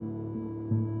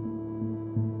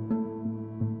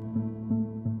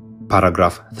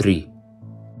Paragraph 3.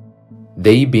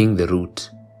 They being the root,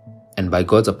 and by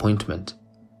God's appointment,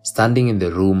 standing in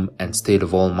the room and state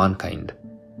of all mankind,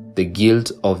 the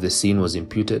guilt of the sin was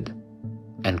imputed,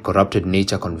 and corrupted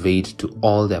nature conveyed to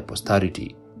all their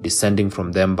posterity, descending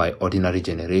from them by ordinary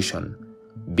generation,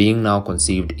 being now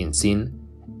conceived in sin,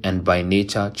 and by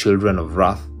nature children of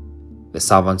wrath, the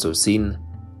servants of sin,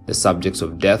 the subjects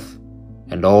of death,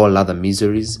 and all other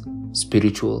miseries,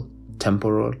 spiritual,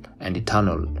 temporal, and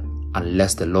eternal,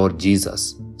 unless the Lord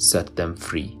Jesus set them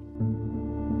free.